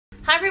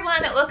Hi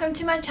everyone, welcome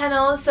to my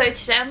channel. So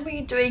today I'm going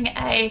to be doing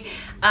a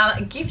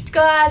gift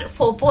guide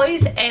for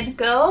boys and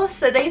girls.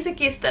 So these are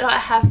gifts that I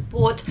have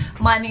bought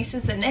my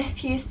nieces and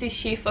nephews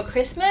this year for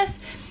Christmas,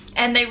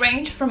 and they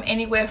range from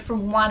anywhere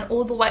from 1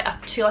 all the way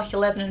up to like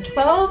 11 and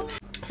 12.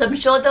 So I'm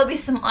sure there'll be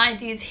some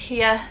ideas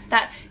here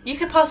that you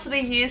could possibly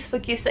use for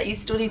gifts that you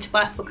still need to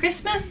buy for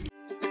Christmas.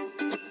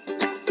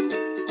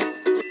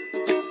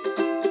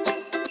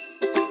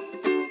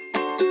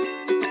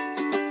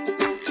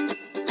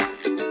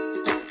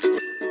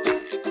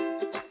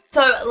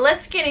 So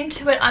let's get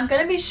into it. I'm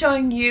going to be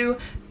showing you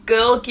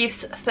girl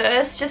gifts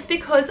first, just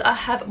because I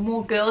have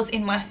more girls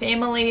in my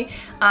family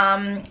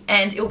and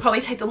it will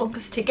probably take the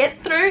longest to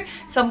get through.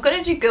 So I'm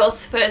going to do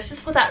girls first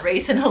just for that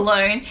reason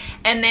alone,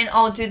 and then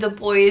I'll do the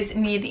boys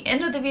near the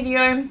end of the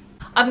video.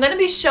 I'm going to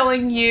be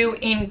showing you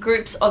in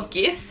groups of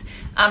gifts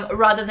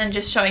rather than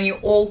just showing you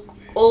all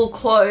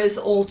clothes,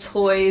 all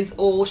toys,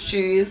 all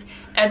shoes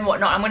and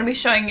whatnot. I'm going to be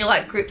showing you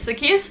like groups of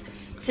gifts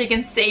so you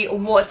can see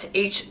what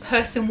each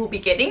person will be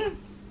getting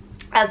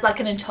as like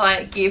an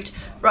entire gift,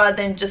 rather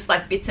than just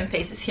like bits and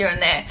pieces here and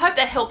there. I hope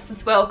that helps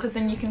as well, because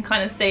then you can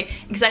kind of see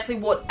exactly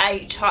what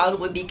a child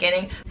would be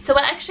getting. So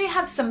I actually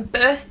have some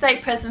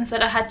birthday presents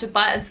that I had to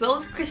buy as well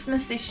as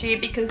Christmas this year,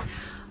 because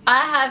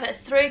I have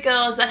 3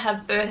 girls that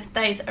have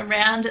birthdays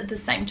around the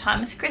same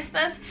time as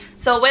Christmas.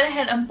 So I went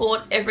ahead and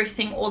bought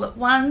everything all at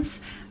once.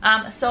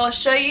 So I'll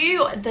show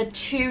you the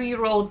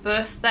 2-year-old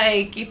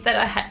birthday gift that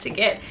I had to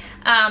get.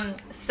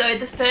 So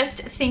the first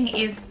thing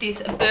is this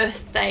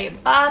birthday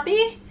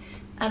Barbie,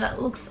 and it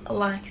looks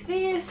like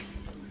this.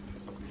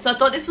 So I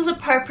thought this was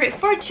appropriate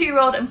for a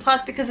 2-year-old, and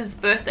plus because it's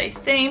birthday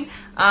theme,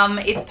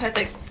 it's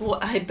perfect for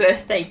a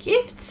birthday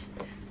gift.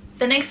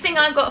 The next thing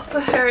I got for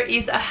her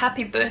is a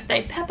happy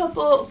birthday Peppa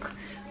book,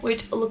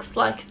 which looks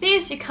like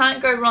this. You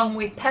can't go wrong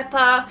with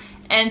Peppa,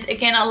 and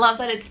again I love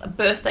that it's a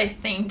birthday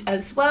themed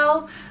as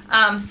well,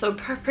 so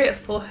appropriate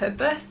for her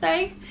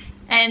birthday.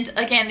 And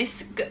again,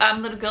 this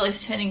little girl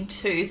is turning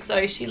 2,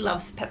 so she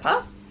loves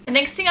Peppa. The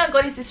next thing I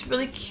got is this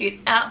really cute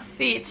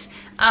outfit.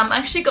 I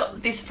actually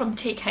got this from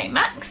TK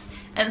Maxx,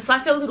 and it's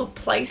like a little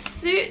play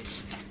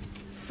suit.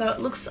 So it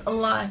looks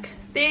like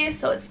this.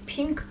 So it's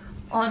pink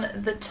on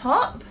the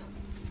top,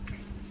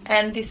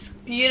 and this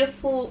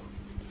beautiful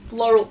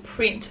floral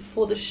print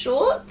for the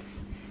shorts,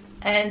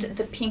 and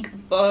the pink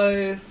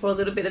bow for a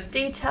little bit of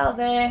detail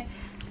there.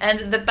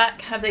 And the back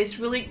have these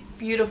really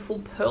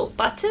beautiful pearl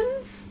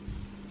buttons.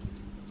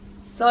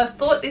 So I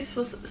thought this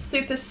was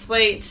super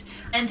sweet.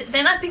 And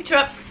then I picked her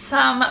up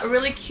some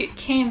really cute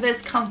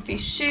canvas comfy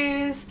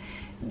shoes.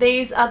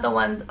 These are the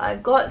ones I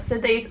got. So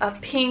these are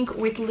pink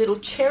with little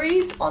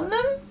cherries on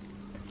them.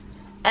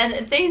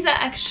 And these are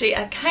actually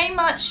a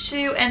Kmart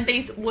shoe, and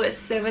these were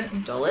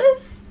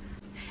 $7.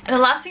 And the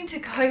last thing to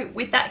go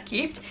with that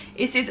gift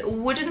is this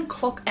wooden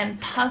clock and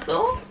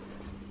puzzle.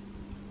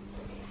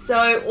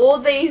 So all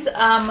these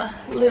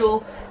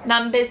little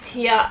numbers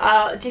here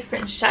are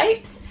different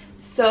shapes.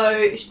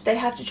 So they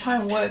have to try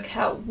and work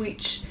out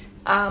which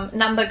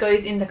number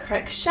goes in the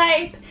correct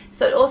shape.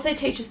 So it also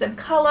teaches them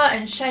colour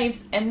and shapes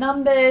and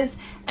numbers,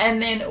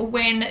 and then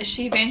when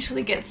she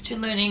eventually gets to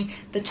learning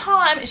the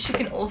time, she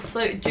can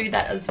also do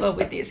that as well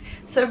with this.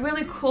 So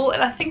really cool,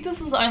 and I think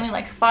this was only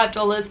like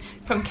 $5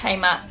 from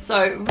Kmart,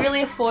 so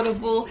really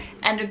affordable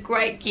and a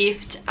great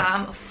gift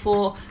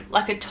for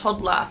like a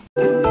toddler.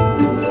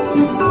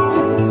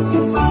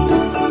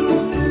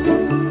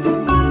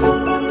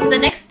 The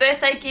next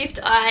birthday gift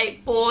I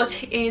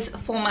bought is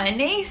for my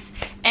niece,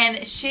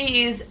 and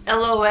she is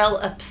LOL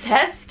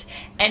obsessed,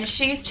 and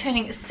she's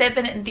turning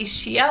 7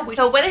 this year.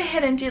 So I went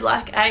ahead and did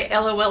like a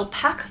LOL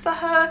pack for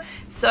her.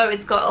 So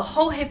it's got a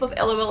whole heap of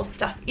LOL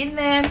stuff in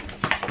there.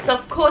 So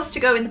of course, to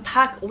go in the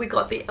pack, we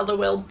got the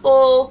LOL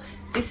ball.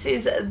 This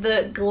is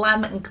the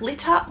Glam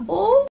Glitter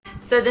ball.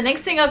 So the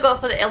next thing I got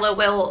for the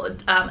LOL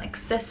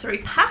accessory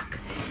pack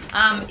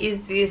is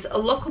this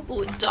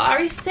lockable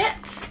diary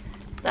set.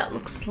 That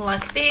looks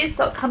like this.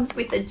 So it comes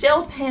with a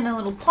gel pen, a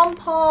little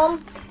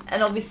pom-pom,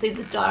 and obviously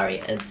the diary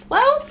as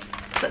well.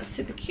 So that's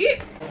super cute.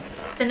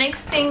 The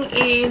next thing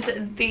is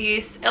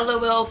this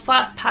LOL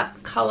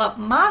 5-pack colour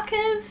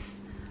markers,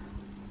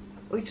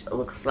 which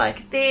looks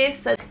like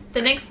this. So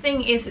the next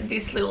thing is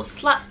this little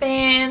slap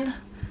band.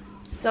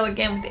 So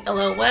again with the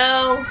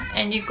LOL,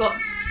 and you've got,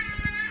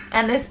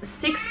 and there's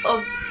 6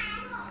 of,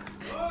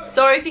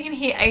 sorry if you can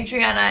hear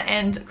Adriana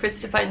and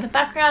Christopher in the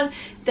background.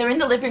 They're in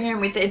the living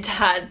room with their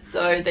dad,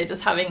 so they're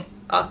just having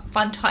a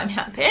fun time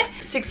out there.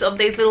 6 of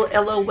these little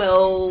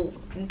LOL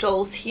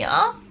dolls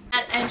here.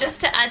 And just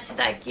to add to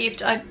that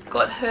gift, I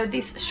got her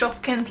this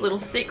Shopkins Little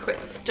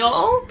Secrets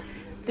doll.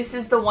 This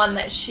is the one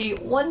that she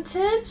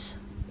wanted.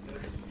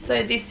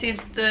 So this is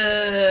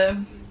the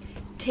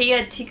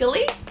Tia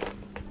Tiggly.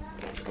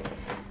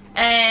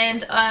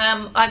 And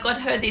I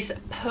got her this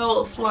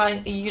Pearl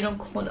Flying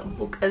Unicorn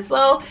book as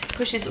well,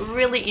 because she's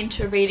really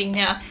into reading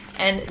now,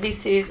 and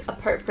this is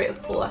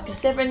appropriate for like a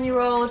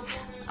 7-year-old.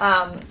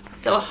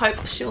 So I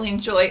hope she'll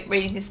enjoy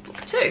reading this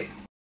book too.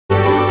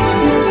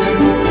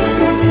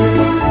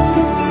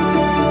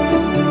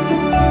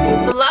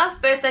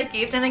 last birthday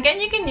gift, and again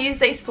you can use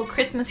these for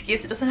Christmas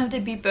gifts, it doesn't have to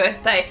be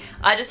birthday.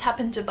 I just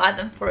happened to buy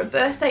them for a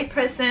birthday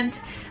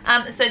present.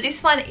 So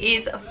this one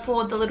is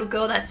for the little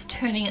girl that's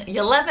turning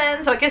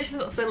 11, so I guess she's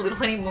not so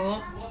little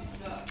anymore.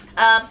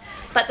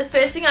 But the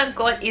first thing I've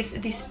got is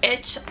this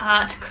Etch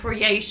Art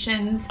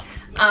Creations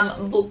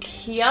book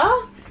here,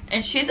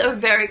 and she's a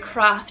very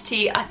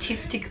crafty,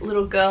 artistic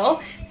little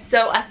girl,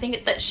 so I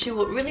think that she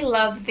will really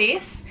love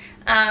this.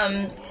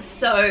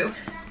 So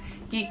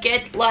you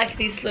get like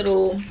this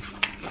little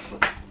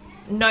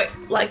note,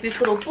 like this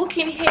little book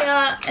in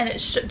here, and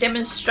it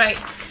demonstrates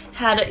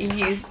how to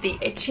use the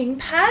etching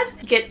pad.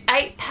 You get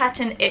 8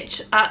 pattern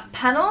etch art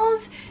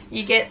panels,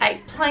 you get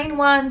 8 plain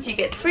ones, you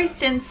get 3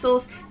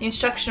 stencils, the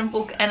instruction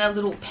book, and a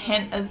little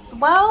pen as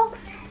well.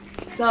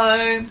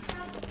 So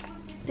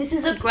this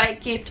is a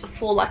great gift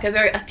for like a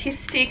very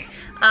artistic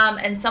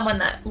and someone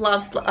that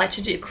loves like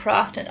to do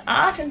craft and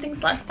art and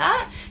things like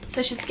that.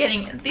 So she's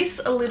getting this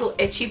little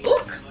etchy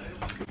book.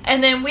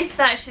 And then with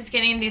that, she's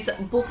getting this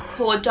book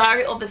called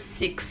Diary of a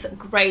 6th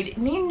Grade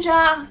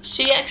Ninja.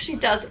 She actually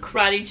does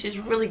karate, she's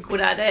really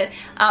good at it,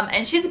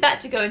 and she's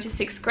about to go into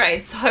 6th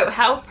grade, so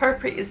how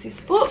appropriate is this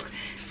book?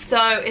 So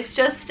it's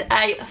just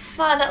a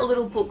fun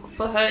little book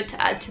for her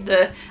to add to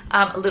the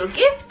little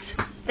gift.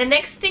 The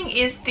next thing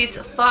is this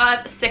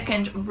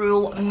 5-second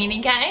rule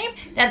mini game.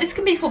 Now this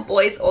can be for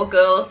boys or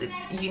girls, it's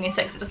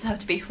unisex, it doesn't have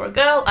to be for a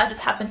girl. I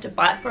just happened to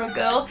buy it for a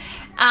girl.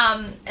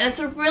 And it's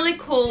a really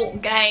cool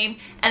game,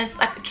 and it's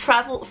like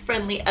travel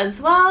friendly as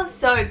well,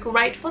 so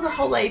great for the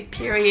holiday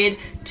period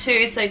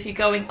too. So if you're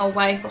going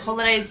away for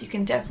holidays, you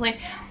can definitely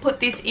put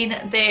this in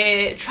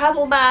their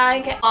travel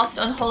bag whilst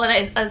on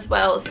holidays as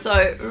well.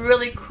 So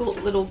really cool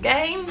little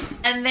game.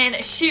 And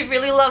then she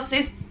really loves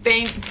this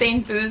Bean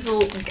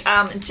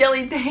Boozled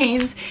jelly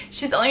beans.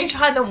 She's only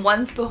tried them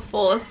once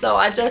before, so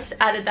I just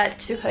added that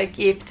to her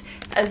gift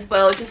as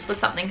well, just for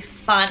something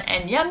fun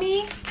and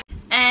yummy.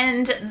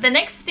 And the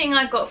next thing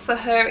I got for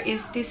her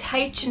is this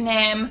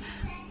H&M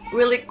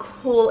really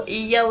cool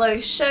yellow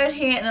shirt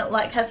here, and it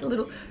like has a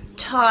little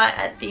tie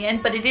at the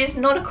end, but it is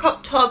not a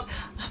crop top.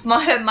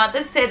 Her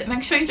mother said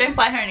make sure you don't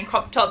buy her any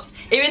crop tops,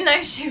 even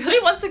though she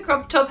really wants a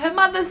crop top. Her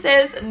mother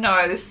says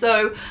no,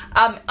 so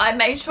I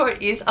made sure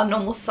it is a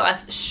normal size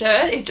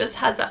shirt. It just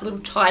has that little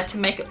tie to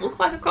make it look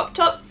like a crop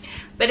top.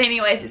 But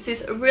anyways, it's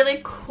this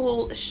really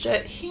cool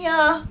shirt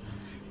here,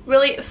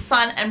 really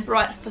fun and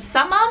bright for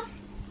summer.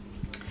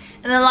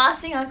 And the last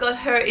thing I got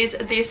her is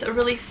this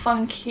really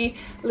funky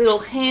little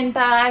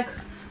handbag,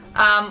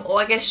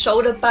 or I guess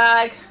shoulder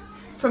bag,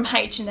 from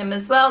H&M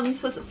as well. And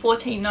this was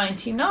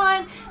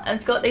 $14.99, and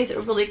it's got these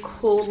really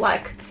cool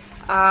like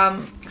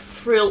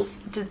frill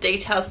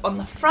details on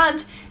the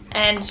front,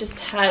 and just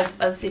has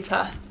a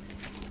zipper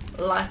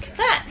like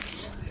that.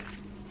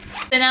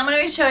 So now I'm going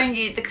to be showing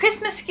you the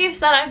Christmas gifts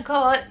that I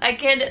got.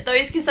 Again,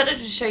 those gifts that I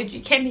just showed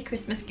you can be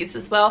Christmas gifts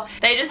as well.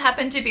 They just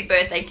happen to be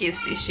birthday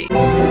gifts this year.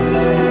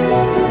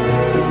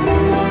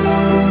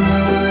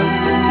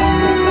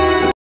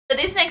 So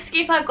this next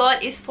gift I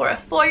got is for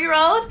a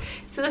 4-year-old.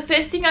 So the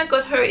first thing I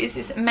got her is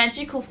this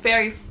Magical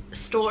Fairy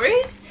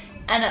Stories,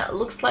 and it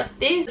looks like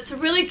this. It's a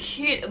really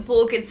cute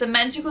book. It's a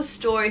magical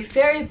story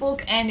fairy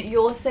book, and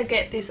you also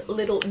get this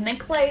little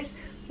necklace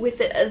with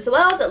it as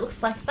well that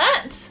looks like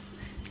that.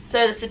 So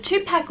it's a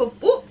 2-pack of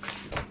books,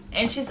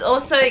 and she's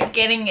also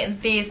getting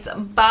this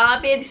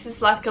Barbie. This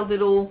is like a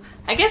little,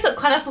 I guess it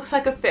kind of looks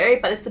like a fairy,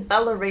 but it's a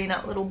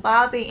ballerina little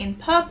Barbie in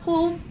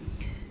purple.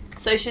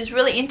 So she's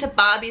really into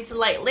Barbies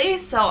lately,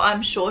 so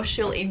I'm sure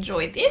she'll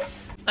enjoy this.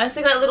 I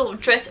also got a little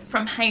dress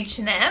from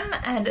H&M,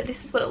 and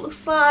this is what it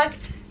looks like.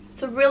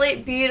 It's a really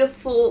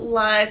beautiful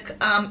like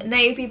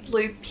navy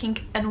blue,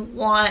 pink and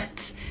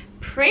white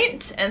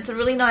print, and it's a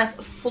really nice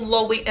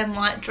flowy and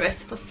light dress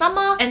for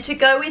summer. And to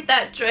go with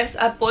that dress,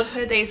 I bought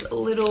her these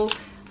little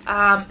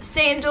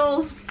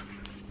sandals.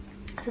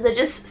 So they're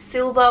just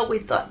silver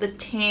with like the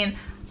tan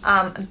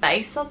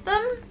base of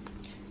them.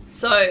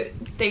 So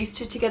these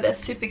two together are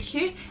super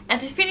cute. And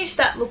to finish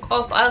that look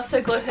off, I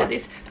also got her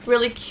this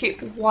really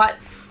cute white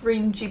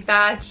fringy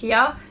bag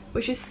here,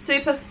 which is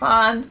super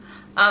fun.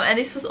 And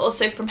this was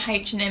also from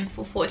H&M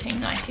for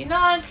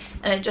 $14.99,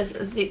 and it just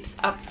zips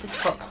up the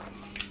top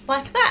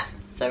like that.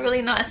 So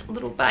really nice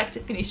little bag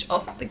to finish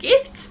off the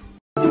gift.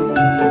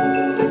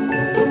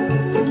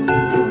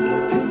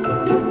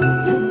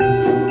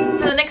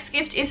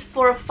 Is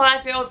for a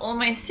 5-year-old,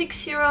 almost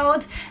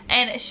 6-year-old,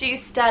 and she's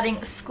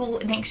starting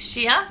school next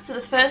year. So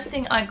the first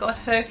thing I got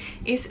her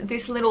is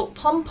this little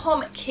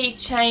pom-pom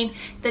keychain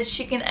that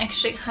she can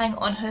actually hang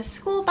on her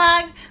school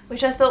bag,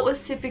 which I thought was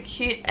super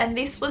cute. And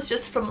this was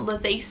just from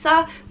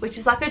Lavisa, which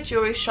is like a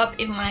jewelry shop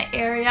in my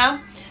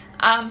area.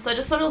 So I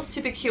just thought it was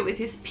super cute with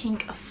this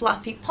pink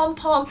fluffy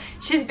pom-pom.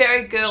 She's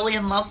very girly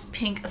and loves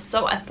pink,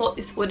 so I thought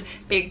this would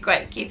be a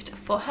great gift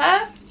for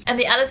her. And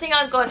the other thing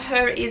I got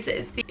her is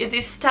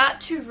this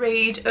Start to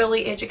Read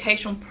Early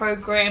Education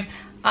Program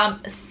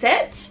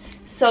set.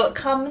 So it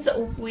comes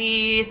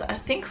with, I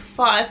think,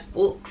 5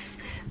 books,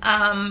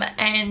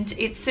 and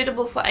it's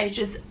suitable for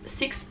ages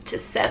 6 to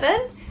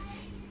 7.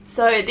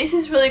 So this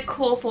is really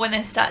cool for when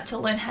they start to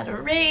learn how to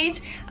read.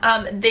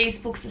 These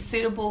books are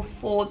suitable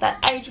for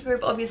that age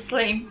group,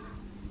 obviously.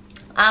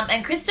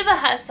 And Christopher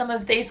has some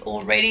of these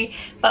already,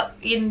 but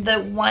in the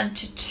 1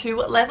 to 2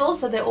 level,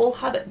 so they all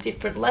have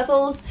different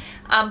levels.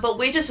 But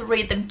we just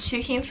read them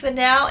to him for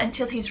now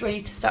until he's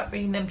ready to start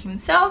reading them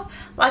himself.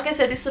 Like I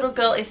said, this little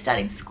girl is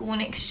starting school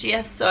next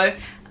year, so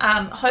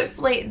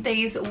hopefully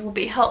these will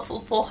be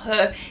helpful for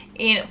her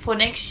for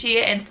next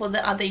year and for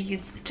the other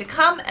years to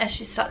come as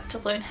she starts to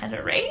learn how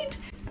to read.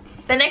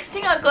 The next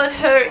thing I got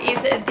her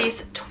is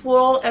this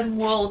Twirl and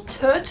Whirl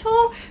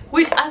turtle,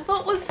 which I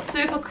thought was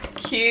super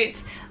cute.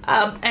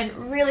 And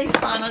really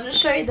fun. I'll just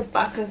show you the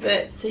back of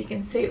it so you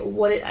can see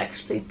what it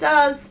actually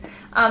does.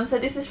 So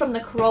this is from the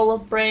Corolla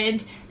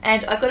brand,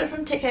 and I got it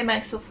from TK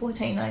Maxx for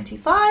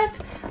 $14.95.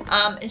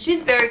 And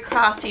she's very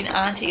crafty and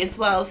arty as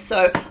well,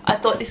 so I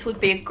thought this would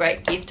be a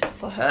great gift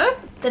for her.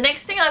 The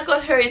next thing I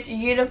got her is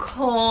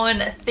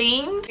unicorn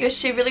themed, because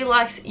she really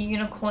likes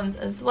unicorns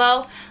as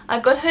well. I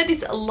got her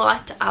this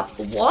light up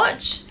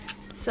watch,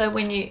 so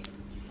when you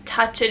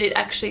touch it, it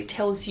actually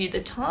tells you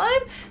the time.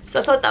 So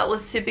I thought that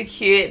was super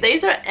cute.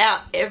 These are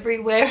out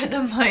everywhere at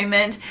the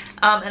moment,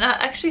 and I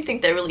actually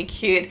think they're really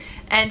cute.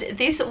 And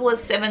this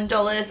was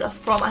 $7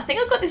 from, I think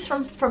I got this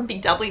from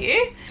Big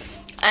W.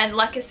 And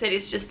like I said,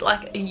 it's just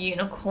like a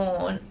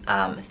unicorn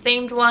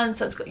themed one,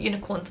 so it's got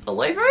unicorns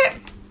all over it.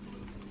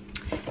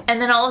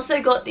 And then I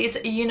also got this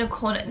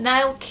unicorn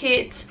nail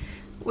kit,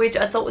 which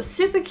I thought was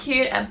super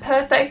cute and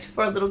perfect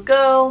for a little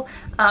girl.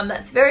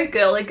 That's very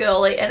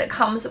girly, and it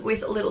comes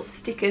with little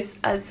stickers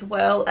as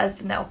well as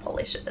the nail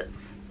polishes.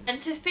 And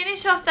to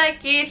finish off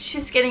that gift,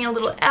 she's getting a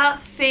little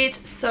outfit.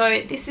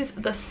 So this is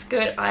the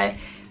skirt I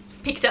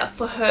picked up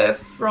for her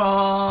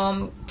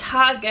from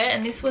Target,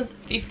 and this was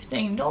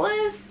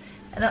 $15,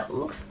 and it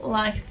looks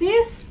like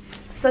this.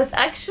 So it's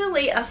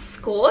actually a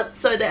skirt,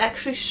 so they're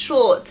actually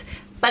shorts,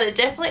 but it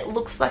definitely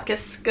looks like a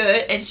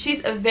skirt, and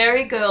she's a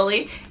very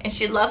girly and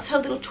she loves her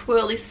little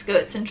twirly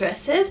skirts and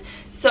dresses.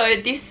 So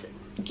this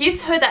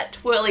gives her that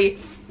twirly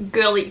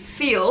girly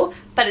feel,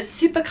 but it's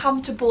super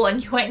comfortable,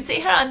 and you won't see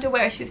her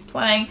underwear as she's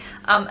playing,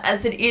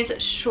 as it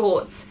is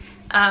shorts.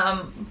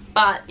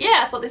 But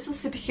yeah, I thought this was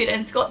super cute,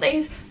 and it's got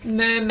these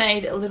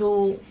mermaid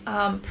little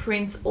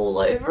prints all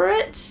over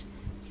it,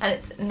 and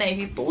it's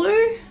navy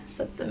blue,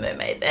 so that's the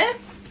mermaid there.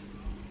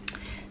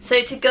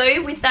 So to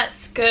go with that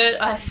skirt,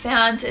 I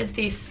found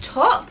this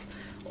top,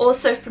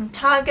 also from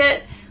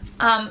Target,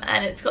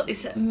 and it's got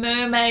this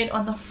mermaid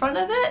on the front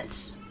of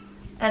it,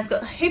 and it's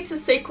got heaps of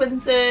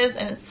sequences,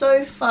 and it's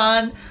so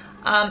fun,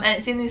 and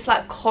it's in this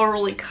like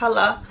corally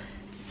colour.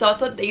 So I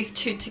thought these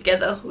two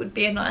together would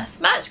be a nice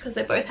match because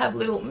they both have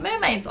little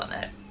mermaids on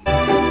it.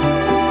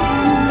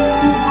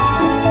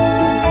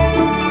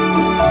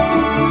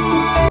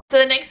 So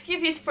the next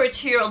gift is for a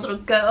 2-year-old little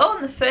girl,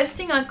 and the first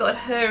thing I got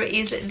her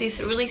is this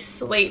really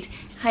sweet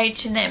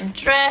H&M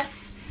dress.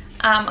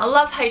 I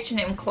love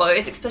H&M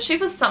clothes, especially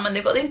for summer.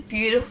 They've got these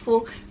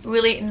beautiful,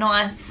 really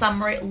nice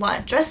summery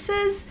light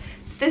dresses.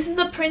 This is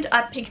the print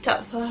I picked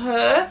up for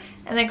her,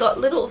 and they got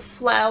little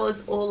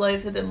flowers all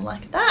over them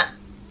like that.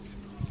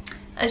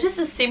 And it's just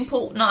a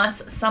simple,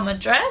 nice summer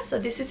dress. So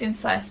this is in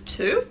size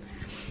 2.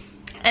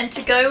 And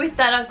to go with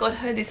that, I got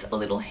her this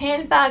little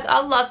handbag.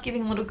 I love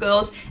giving little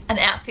girls an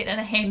outfit and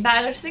a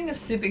handbag. I just think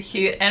it's super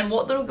cute, and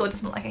what little girl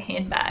doesn't like a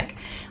handbag?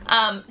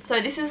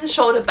 So this is a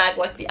shoulder bag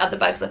like the other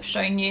bags I've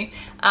shown you,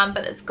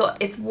 but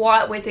it's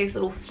white with these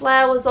little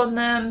flowers on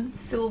them,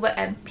 silver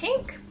and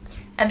pink.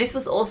 And this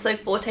was also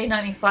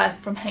 $14.95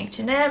 from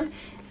H&M,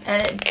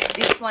 and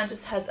this one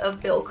just has a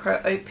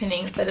Velcro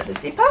opening instead of a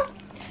zipper.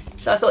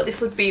 So I thought this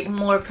would be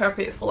more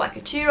appropriate for like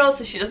a 2-year-old,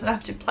 so she doesn't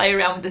have to play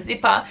around with the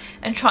zipper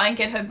and try and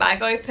get her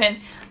bag open.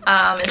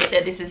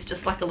 Instead, this is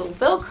just like a little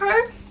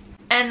Velcro.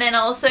 And then I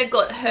also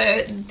got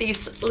her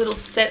this little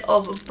set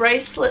of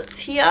bracelets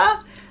here.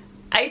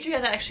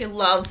 Adriana actually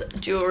loves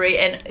jewelry,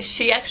 and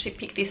she actually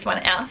picked this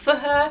one out for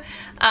her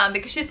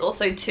because she's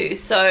also 2.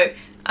 So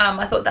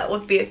I thought that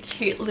would be a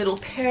cute little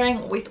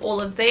pairing with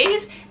all of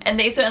these, and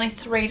these are only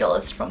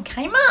 $3 from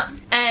Kmart.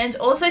 And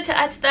also to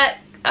add to that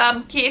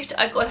gift,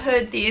 I got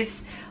her this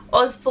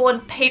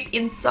Osborne Peep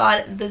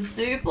Inside the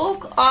Zoo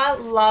book. I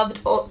love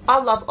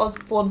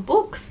Osborne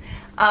books,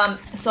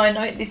 so I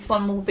know this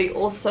one will be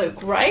also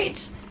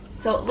great.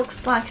 So it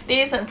looks like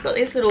this, and it's got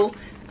this little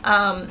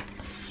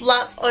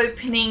flap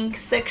opening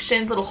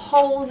section, little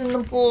holes in the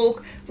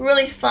book.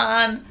 Really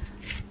fun.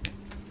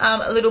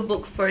 A little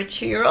book for a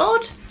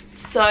 2-year-old.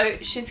 So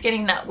she's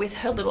getting that with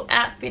her little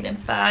outfit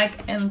and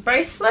bag and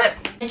bracelet.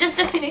 And just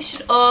to finish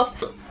it off,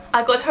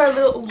 I got her a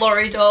little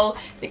Lori doll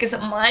because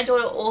my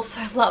daughter also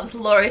loves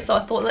Lori, so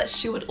I thought that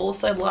she would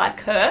also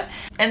like her.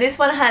 And this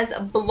one has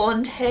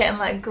blonde hair and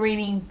like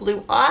greeny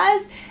blue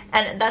eyes,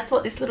 and that's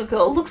what this little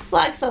girl looks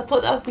like, so I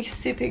thought that would be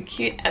super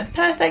cute and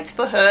perfect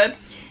for her.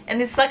 And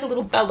this is like a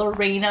little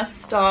ballerina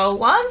style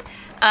one,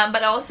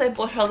 but I also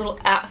bought her a little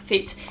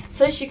outfit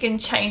so she can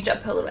change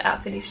up her little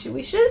outfit if she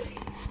wishes.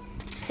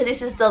 So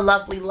this is the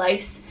lovely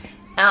lace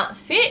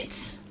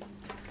outfit.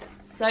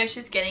 So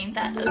she's getting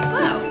that as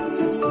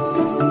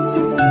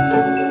well.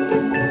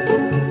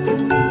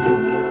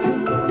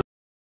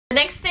 The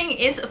next thing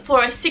is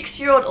for a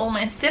 6-year-old,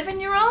 almost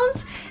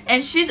 7-year-old,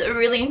 and she's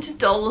really into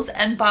dolls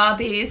and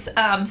Barbies,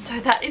 so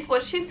that is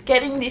what she's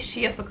getting this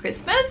year for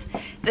Christmas.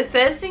 The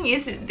first thing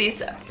is this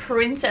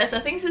princess, I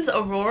think this is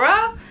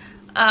Aurora.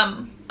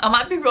 I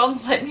might be wrong,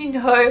 let me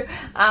know,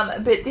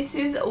 but this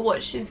is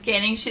what she's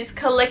getting. She's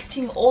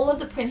collecting all of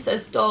the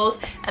princess dolls,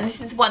 and this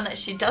is one that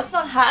she does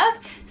not have,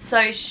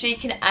 so she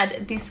can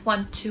add this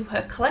one to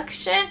her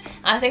collection.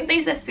 I think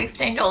these are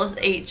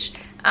 $15 each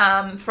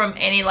from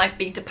any like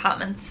big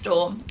department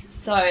store,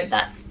 so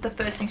that's the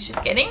first thing she's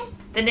getting.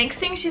 The next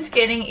thing she's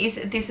getting is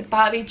this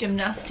Barbie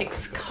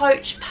gymnastics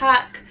coach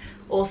pack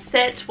or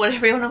set,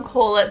 whatever you want to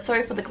call it.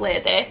 Sorry for the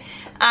glare there.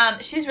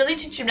 She's really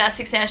into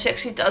gymnastics now. She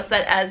actually does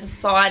that as a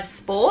side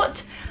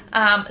sport,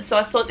 so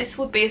I thought this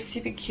would be a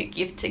super cute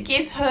gift to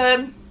give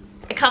her.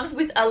 It comes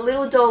with a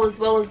little doll as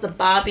well as the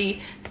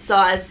Barbie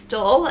size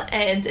doll,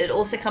 and it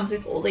also comes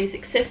with all these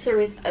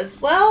accessories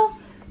as well,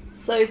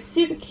 so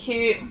super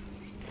cute.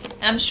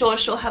 I'm sure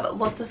she'll have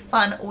lots of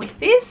fun with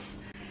this.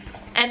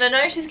 And I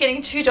know she's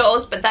getting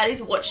 $2, but that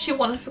is what she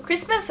wanted for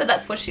Christmas, so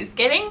that's what she's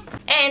getting.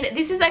 And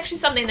this is actually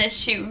something that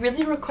she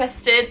really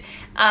requested,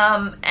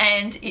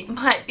 and it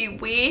might be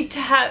weird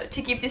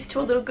to give this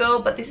to a little girl,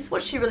 but this is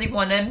what she really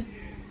wanted.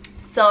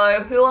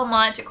 So who am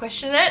I to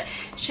question it?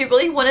 She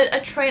really wanted a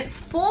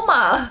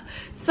transformer.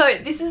 So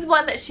this is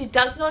one that she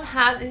does not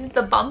have. This is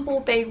the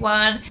Bumblebee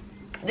one.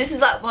 This is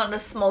like one of the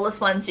smallest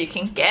ones you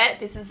can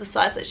get. This is the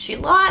size that she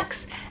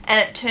likes,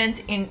 and it turns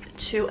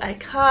into a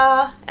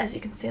car, as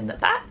you can see in the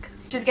back.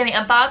 She's getting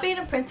a Barbie and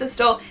a princess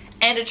doll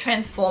and a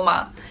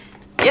transformer.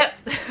 Yep,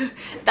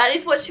 that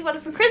is what she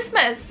wanted for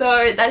Christmas,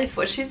 so that is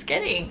what she's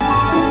getting.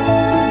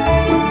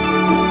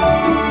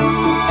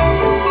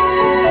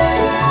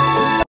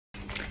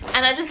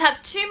 And I just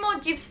have 2 more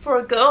gifts for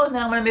a girl, and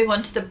then I'm going to move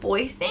on to the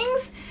boy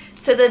things.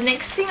 So the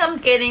next thing I'm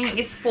getting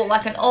is for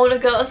like an older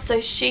girl,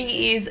 so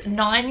she is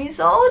 9 years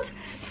old.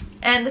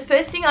 And the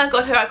first thing I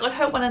got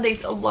her one of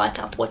these light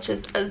up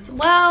watches as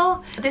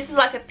well. This is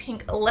like a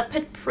pink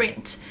leopard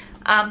print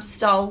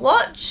style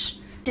watch.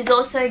 She's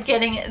also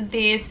getting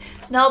this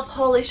nail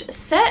polish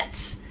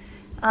set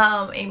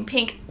in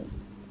pink,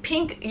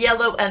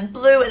 yellow and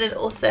blue, and it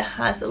also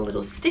has a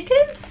little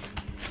stickers.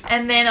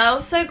 And then I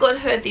also got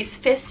her this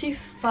festive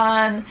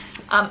fun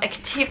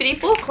activity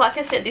book. Like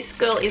I said, this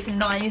girl is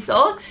 9 years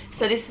old,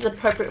 so this is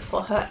appropriate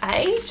for her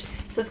age.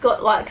 So it's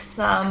got like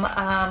some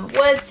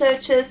word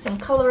searches, some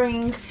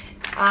colouring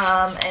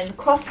and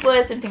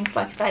crosswords and things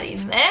like that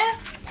in there.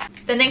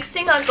 The next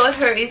thing I got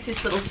her is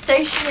this little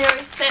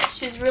stationery set.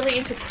 She's really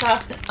into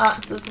crafts and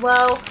arts as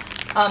well.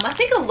 I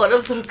think a lot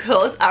of little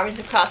girls are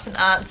into crafts and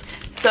arts,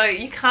 so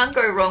you can't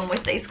go wrong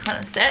with these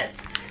kind of sets.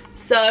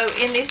 So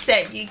in this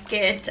set you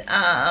get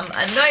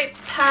a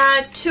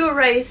notepad, 2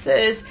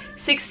 erasers,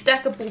 6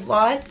 stackable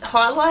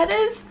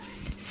highlighters,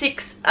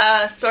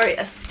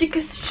 a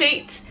sticker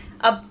sheet,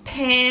 a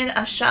pen,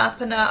 a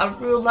sharpener, a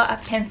ruler, a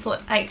pencil,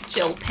 and 8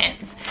 gel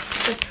pens.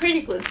 It's a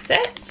pretty good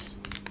set.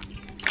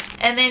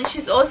 And then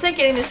she's also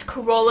getting this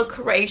Corolla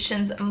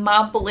Creations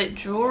Marble-Lit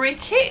Jewelry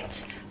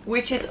Kit,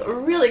 which is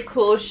really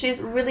cool. She's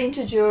really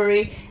into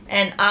jewelry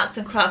and arts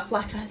and crafts,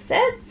 like I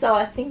said, so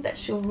I think that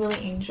she'll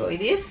really enjoy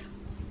this.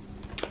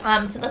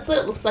 So that's what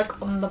it looks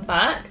like on the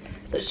back.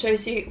 So it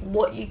shows you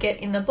what you get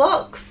in the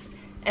box,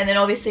 and then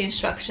obviously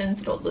instructions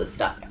and all the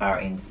stuff are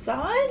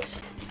inside.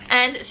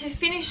 And to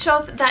finish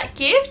off that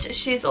gift,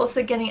 she's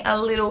also getting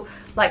a little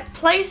like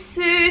play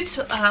suit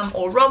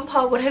or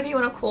romper, whatever you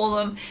want to call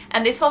them.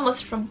 And this one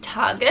was from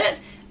Target,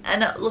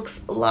 and it looks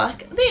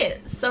like this.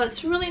 So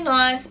it's really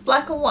nice,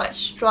 black and white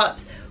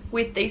stripes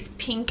with these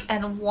pink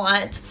and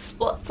white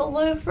spots all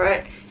over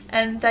it.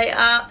 And they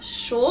are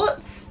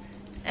shorts,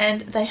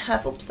 and they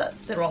have, oops,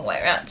 that's the wrong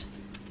way around.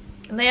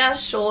 And they are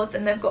shorts,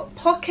 and they've got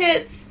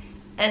pockets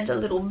and a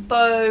little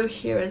bow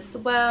here as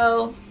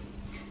well.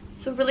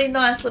 It's a really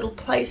nice little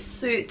play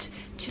suit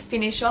to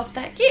finish off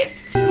that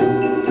gift.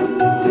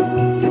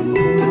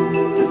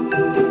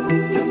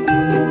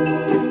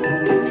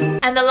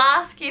 And the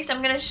last gift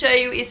I'm going to show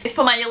you is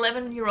for my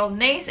 11-year-old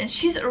niece, and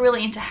she's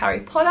really into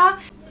Harry Potter.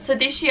 So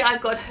this year I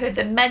got her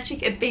the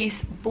Magic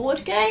Beast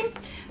board game.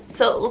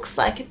 So it looks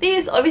like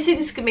this. Obviously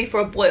this can be for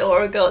a boy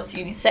or a girl, it's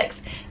unisex.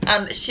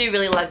 She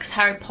really likes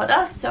Harry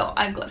Potter, so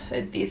I got her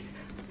this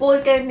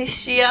board game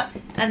this year,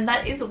 and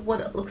that is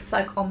what it looks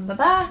like on the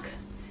back.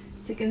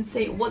 So you can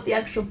see what the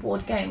actual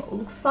board game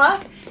looks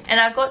like. And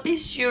I got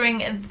this during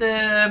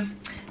the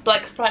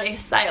Black Friday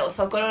sale,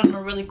 so I got it on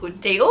a really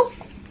good deal.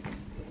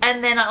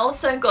 And then I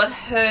also got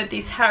her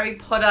this Harry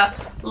Potter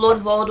Lord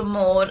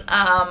Voldemort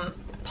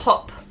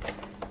pop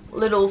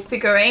little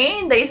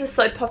figurine. These are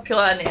so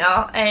popular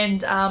now,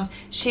 and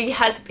she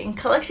has been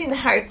collecting the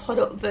Harry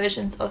Potter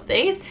versions of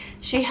these.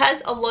 She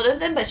has a lot of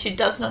them, but she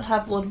does not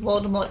have Lord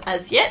Voldemort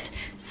as yet,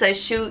 so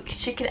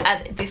she can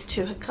add this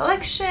to her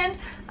collection.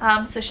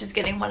 So she's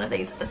getting one of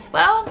these as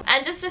well.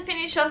 And just to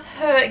finish off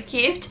her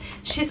gift,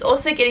 she's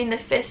also getting the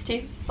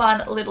festive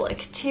fun little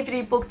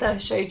activity book that I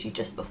showed you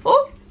just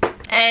before.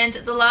 And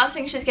the last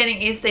thing she's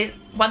getting is these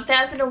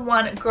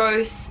 1001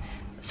 gross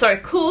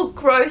Cool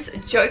Gross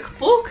Joke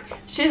book.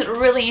 She's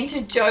really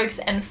into jokes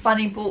and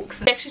funny books.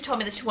 She actually told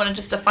me that she wanted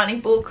just a funny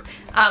book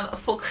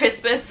for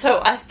Christmas,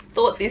 so I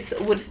thought this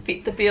would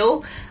fit the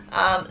bill.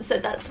 So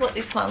that's what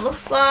this one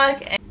looks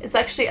like, and it's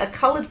actually a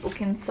coloured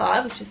book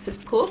inside, which is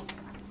super cool.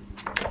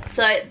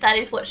 So that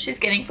is what she's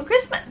getting for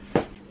Christmas.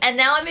 And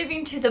now I'm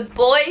moving to the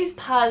boys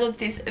part of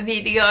this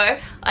video.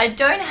 I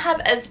don't have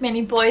as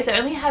many boys. I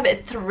only have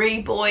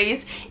 3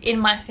 boys in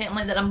my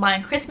family that I'm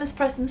buying Christmas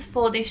presents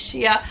for this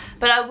year.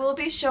 But I will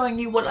be showing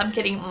you what I'm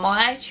getting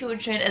my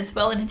children as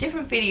well in a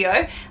different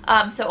video.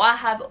 So I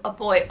have a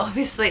boy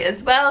obviously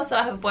as well. So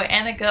I have a boy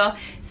and a girl.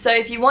 So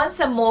if you want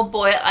some more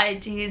boy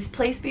ideas,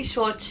 please be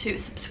sure to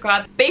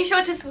subscribe. Be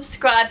sure to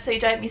subscribe so you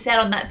don't miss out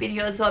on that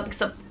video as well,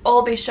 because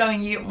I'll be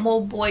showing you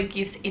more boy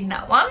gifts in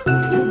that one.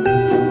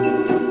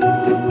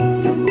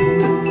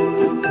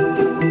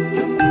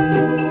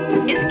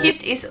 This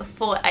gift is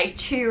for a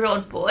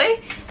 2-year-old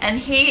boy, and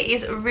he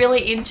is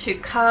really into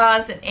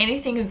cars and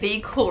anything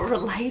vehicle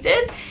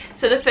related.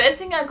 So the first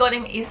thing I got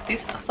him is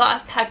this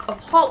 5-pack of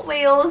Hot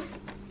Wheels.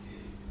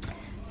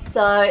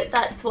 So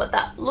that's what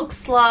that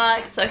looks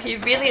like. So he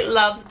really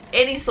loves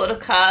any sort of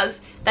cars.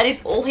 That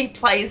is all he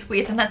plays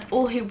with, and that's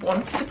all he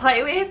wants to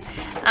play with.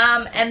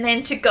 And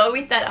then to go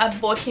with that, I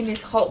bought him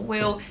this Hot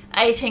Wheel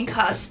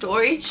 18-car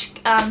storage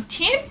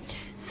tin,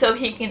 so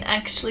he can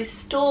actually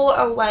store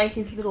away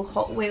his little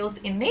Hot Wheels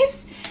in this.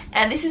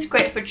 And this is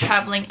great for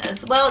traveling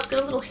as well. It's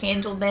got a little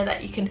handle there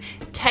that you can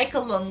take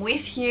along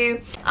with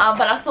you.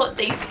 But I thought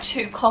these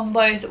 2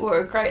 combos were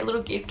a great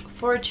little gift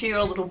for a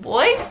 2-year-old little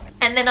boy.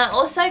 And then I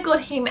also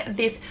got him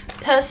this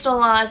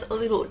personalized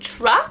little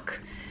truck.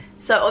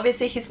 So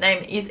obviously his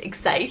name is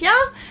Xavier,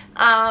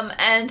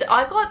 and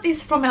I got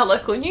this from our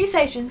local news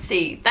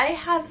agency. They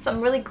have some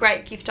really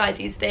great gift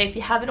ideas there if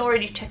you haven't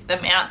already checked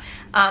them out,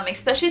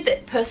 especially the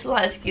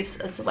personalized gifts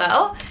as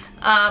well.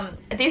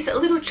 This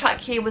little truck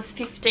here was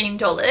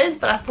 $15,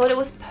 but I thought it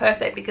was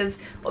perfect because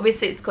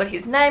obviously it's got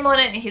his name on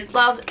it, and he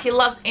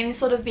loves any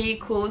sort of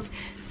vehicles,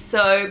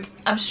 so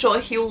I'm sure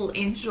he will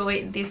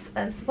enjoy this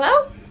as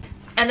well.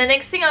 And the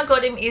next thing I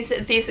got him is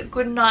this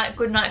Goodnight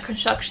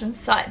construction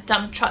site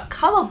dump truck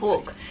color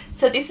book.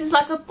 So this is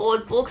like a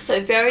board book, so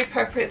very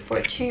appropriate for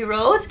a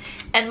 2-year-old.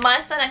 And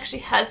my son actually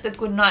has the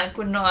Goodnight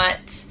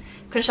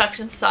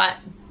construction site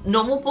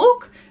normal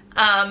book,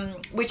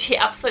 which he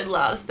absolutely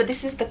loves. But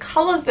this is the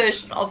color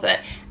version of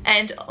it.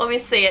 And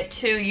obviously at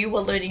 2 you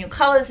were learning your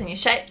colors and your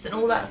shapes and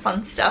all that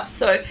fun stuff.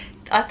 So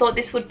I thought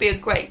this would be a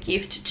great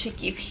gift to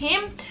give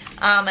him.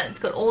 And it's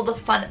got all the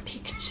fun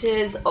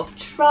pictures of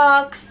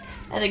trucks.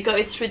 And it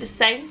goes through the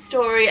same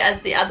story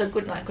as the other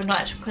Goodnight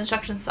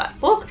construction site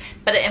book,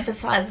 but it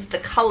emphasizes the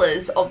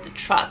colors of the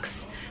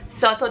trucks.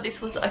 So I thought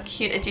this was a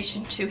cute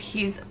addition to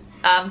his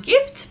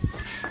gift.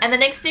 And the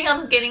next thing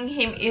I'm getting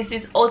him is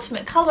this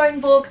ultimate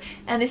coloring book,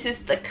 and this is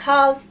the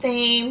Cars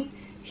theme.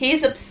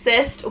 He's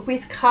obsessed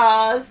with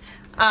cars,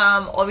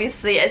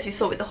 obviously as you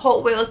saw with the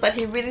Hot Wheels, but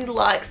he really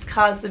likes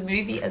Cars the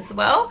movie as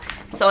well.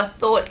 So I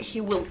thought he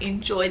will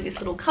enjoy this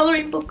little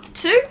coloring book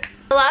too.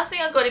 The last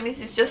thing I got him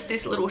is just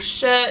this little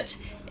shirt.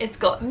 It's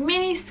got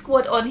Mini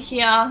Squad on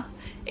here.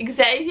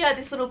 Xavier,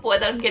 this little boy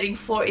that I'm getting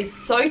for, is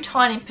so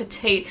tiny and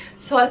petite,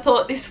 so I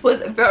thought this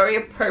was very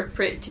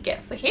appropriate to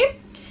get for him.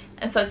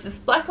 And so it's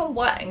just black on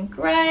white and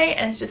grey,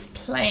 and it's just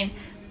plain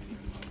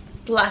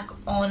black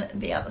on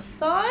the other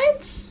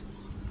side.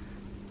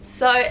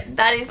 So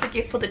that is the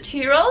gift for the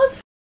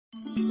 2-year-old.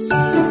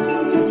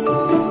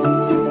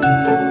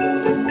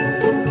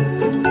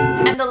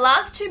 And the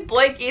last 2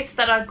 boy gifts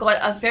that I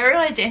got are very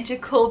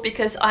identical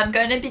because I'm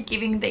going to be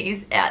giving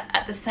these out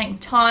at the same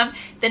time.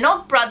 They're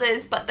not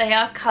brothers, but they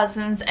are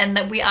cousins, and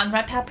that we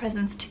unwrap our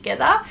presents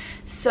together.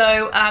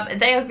 So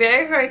they are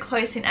very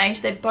close in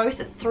age. They're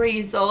both 3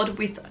 years old,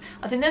 with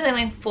I think they're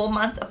only 4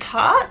 months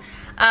apart.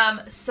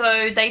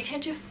 So they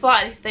tend to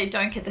fight if they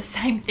don't get the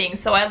same thing.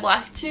 So I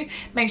like to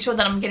make sure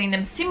that I'm getting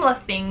them similar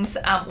things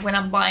when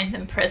I'm buying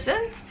them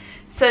presents.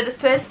 So the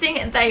first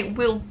thing they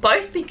will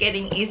both be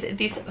getting is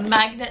this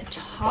magnet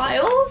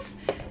tiles.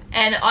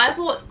 And I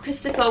bought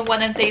Christopher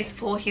one of these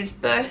for his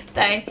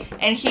birthday,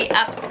 and he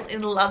absolutely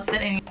loves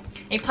it, and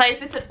he plays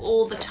with it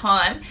all the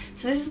time.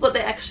 So this is what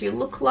they actually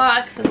look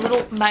like. So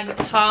little magnet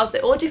tiles,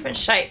 they're all different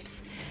shapes,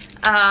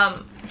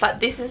 but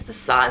this is the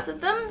size of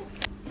them.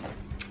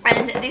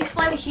 And this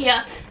one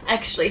here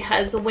actually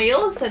has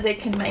wheels, so they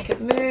can make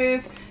it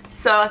move.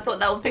 So I thought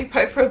that would be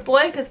appropriate for a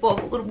boy, because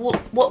what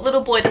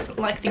little boy doesn't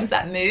like things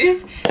that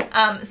move?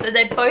 So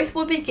they both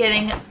will be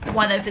getting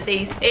one of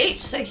these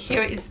each. So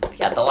here is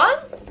the other one.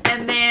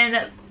 And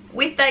then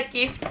with that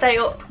gift,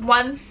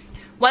 one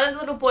of the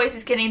little boys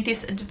is getting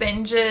this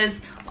Avengers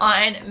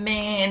Iron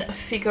Man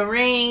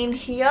figurine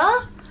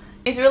here.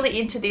 He's really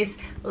into this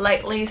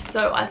lately,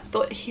 so I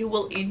thought he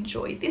will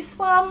enjoy this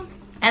one.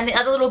 And the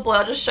other little boy,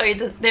 I'll just show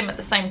you them at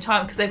the same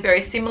time because they're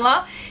very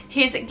similar.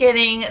 He's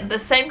getting the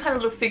same kind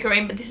of little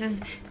figurine, but this is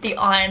the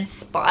Iron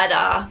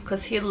Spider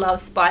because he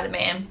loves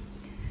Spider-Man.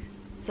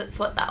 So that's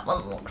what that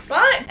one looks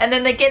like. And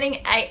then they're getting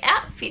an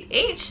outfit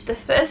each. The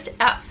first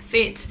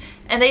outfit,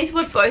 and these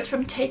were both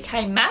from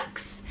TK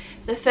Maxx.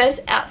 The first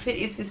outfit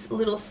is this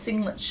little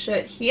singlet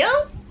shirt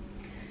here,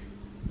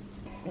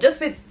 just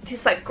with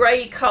this like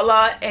grey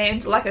colour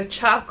and like a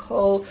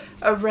charcoal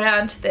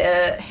around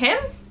the hem.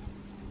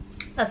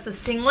 That's the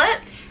singlet.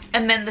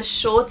 And then the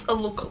shorts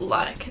look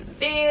like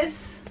this.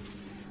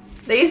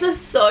 These are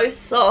so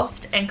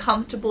soft and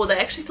comfortable. They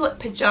actually feel like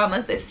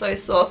pajamas. They're so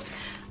soft.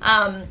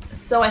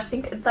 So I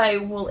think they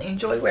will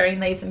enjoy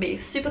wearing these and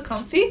be super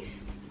comfy.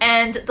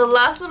 And the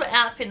last little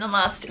outfit and the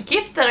last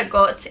gift that I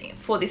got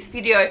for this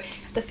video,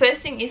 the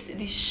first thing is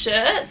this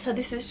shirt. So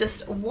this is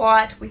just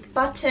white with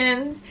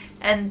buttons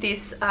and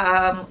this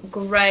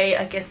grey,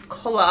 I guess,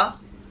 collar.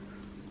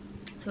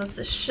 So that's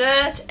the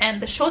shirt,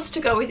 and the shorts to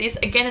go with this.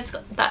 Again, it's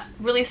got that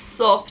really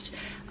soft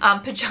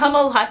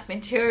pajama-like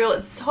material.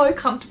 It's so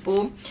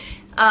comfortable.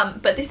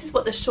 But this is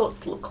what the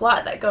shorts look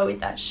like that go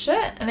with that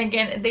shirt. And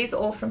again, these are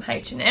all from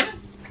H&M.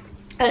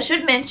 I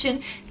should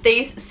mention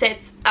these sets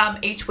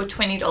each were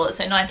 $20,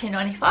 so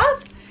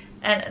 $19.95,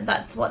 and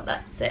that's what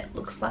that set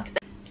looks like.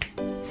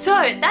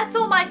 So that's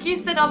all my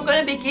gifts that I'm going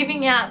to be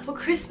giving out for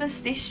Christmas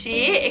this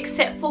year,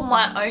 except for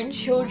my own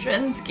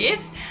children's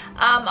gifts.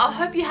 I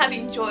hope you have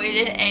enjoyed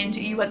it and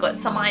you have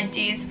got some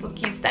ideas for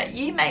gifts that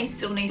you may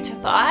still need to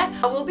buy.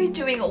 I will be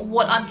doing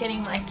what I'm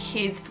getting my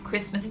kids for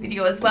Christmas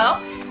video as well.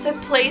 So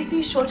please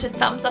be sure to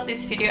thumbs up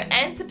this video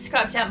and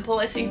subscribe down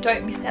below so you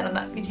don't miss out on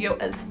that video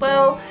as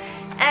well.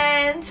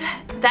 And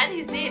that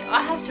is it.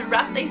 I have to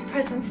wrap these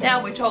presents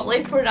now, which I'll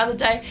leave for another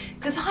day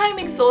because I'm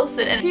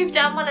exhausted. And if you've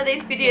done one of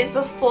these videos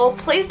before,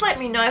 please let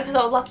me know because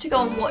I'd love to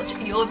go and watch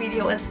your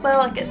video as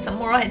well and get some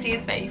more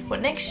ideas maybe for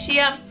next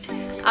year.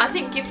 I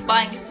think gift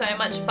buying is so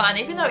much fun,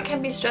 even though it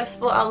can be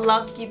stressful. I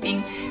love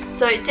giving,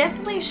 so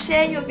definitely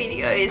share your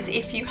videos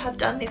if you have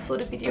done this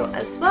sort of video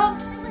as well.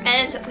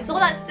 And with all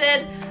that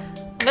said,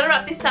 I'm gonna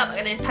wrap this up.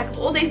 I'm gonna pack up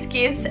all these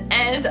gifts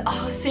and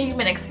I'll see you in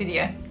my next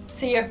video.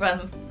 See you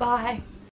everyone. Bye.